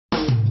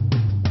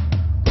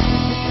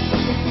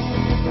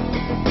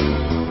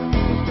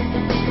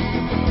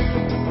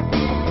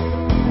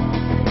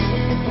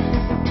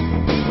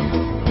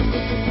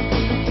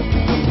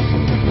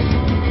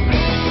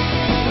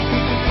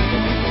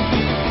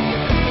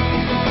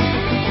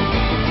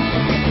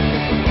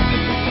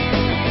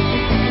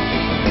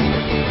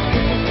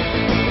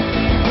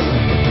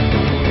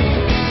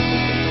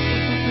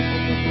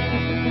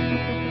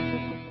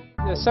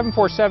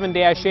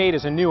747-8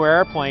 is a new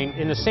airplane.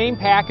 In the same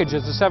package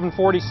as the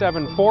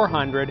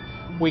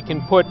 747-400, we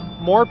can put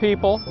more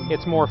people,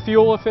 it's more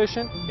fuel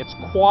efficient, it's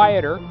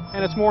quieter,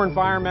 and it's more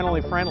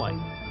environmentally friendly.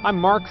 I'm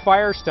Mark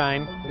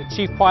Firestein, the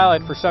Chief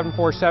Pilot for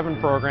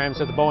 747 programs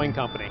at the Boeing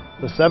Company.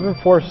 The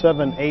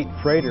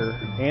 747-8 Freighter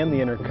and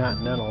the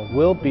Intercontinental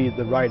will be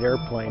the right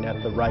airplane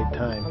at the right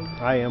time.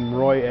 I am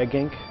Roy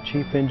Eggink,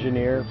 Chief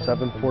Engineer,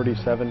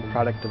 747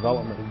 Product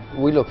Development.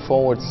 We look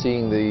forward to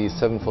seeing the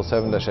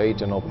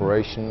 747-8 in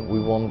operation.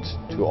 We want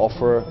to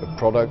offer a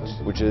product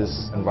which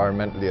is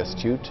environmentally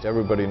astute.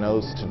 Everybody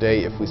knows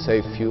today if we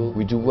save fuel,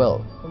 we do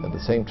well. At the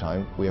same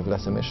time, we have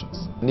less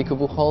emissions. Nico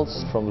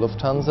Buchholz from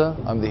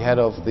Lufthansa. I'm the head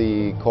of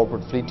the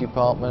corporate fleet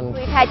department.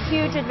 We've had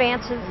huge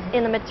advances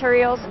in the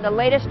materials, the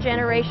latest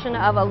generation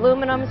of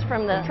aluminums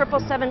from the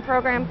 777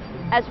 program,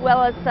 as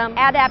well as some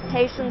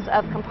adaptations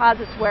of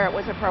composites where it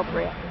was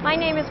appropriate. My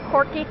name is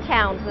Corky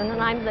Townsend, and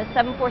I'm the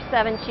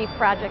 747 Chief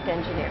Project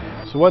Engineer.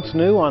 So what's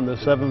new on the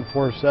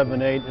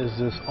 747-8 is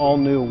this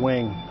all-new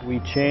wing. We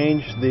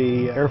changed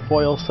the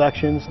airfoil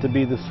sections to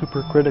be the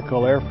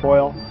supercritical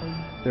airfoil.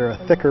 They're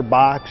a thicker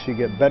box, you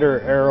get better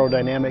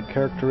aerodynamic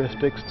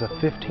characteristics, a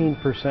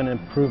 15%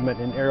 improvement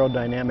in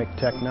aerodynamic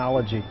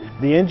technology.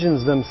 The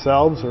engines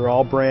themselves are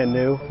all brand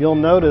new. You'll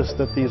notice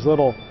that these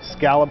little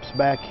scallops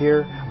back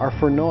here are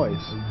for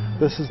noise.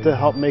 This is to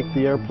help make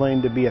the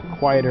airplane to be a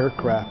quiet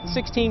aircraft.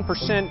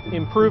 16%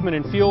 improvement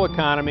in fuel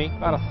economy,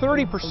 about a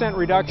 30%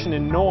 reduction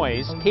in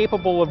noise,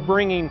 capable of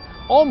bringing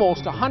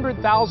almost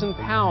 100,000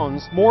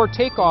 pounds more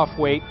takeoff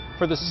weight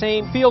for the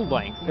same field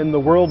length. In the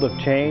world of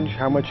change,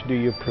 how much do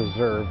you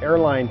preserve?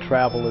 Airline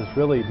travel is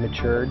really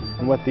matured,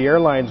 and what the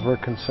airlines were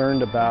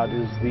concerned about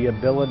is the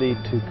ability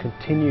to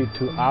continue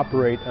to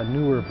operate a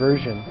newer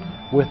version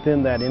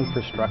within that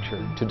infrastructure.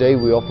 Today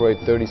we operate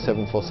 30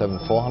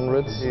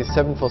 747-400s. The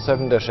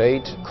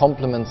 747-8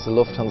 complements the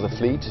Lufthansa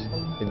fleet.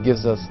 It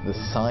gives us the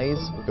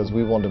size because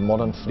we want a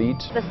modern fleet.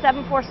 The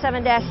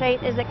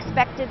 747-8 is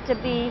expected to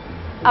be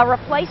a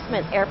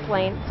replacement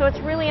airplane, so it's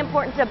really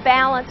important to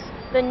balance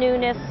the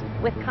newness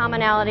with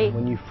commonality.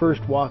 When you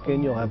first walk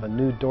in, you'll have a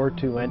new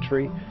door-to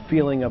entry,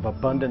 feeling of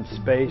abundant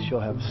space.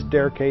 You'll have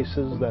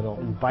staircases that'll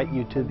invite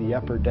you to the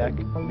upper deck.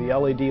 The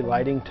LED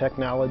lighting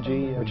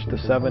technology, which the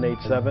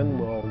 787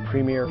 will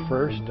premiere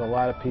first. A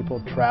lot of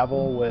people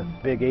travel with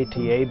big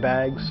ATA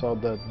bags, so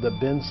the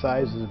bin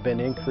size has been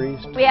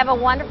increased. We have a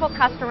wonderful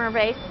customer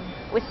base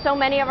with so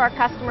many of our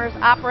customers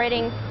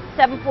operating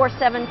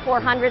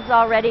 747-400s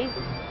already.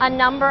 A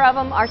number of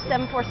them are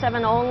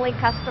 747 only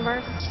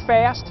customers. It's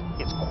fast,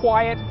 it's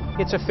quiet,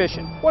 it's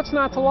efficient. What's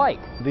not to like?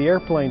 The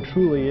airplane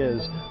truly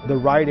is the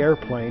right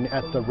airplane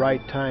at the right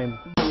time.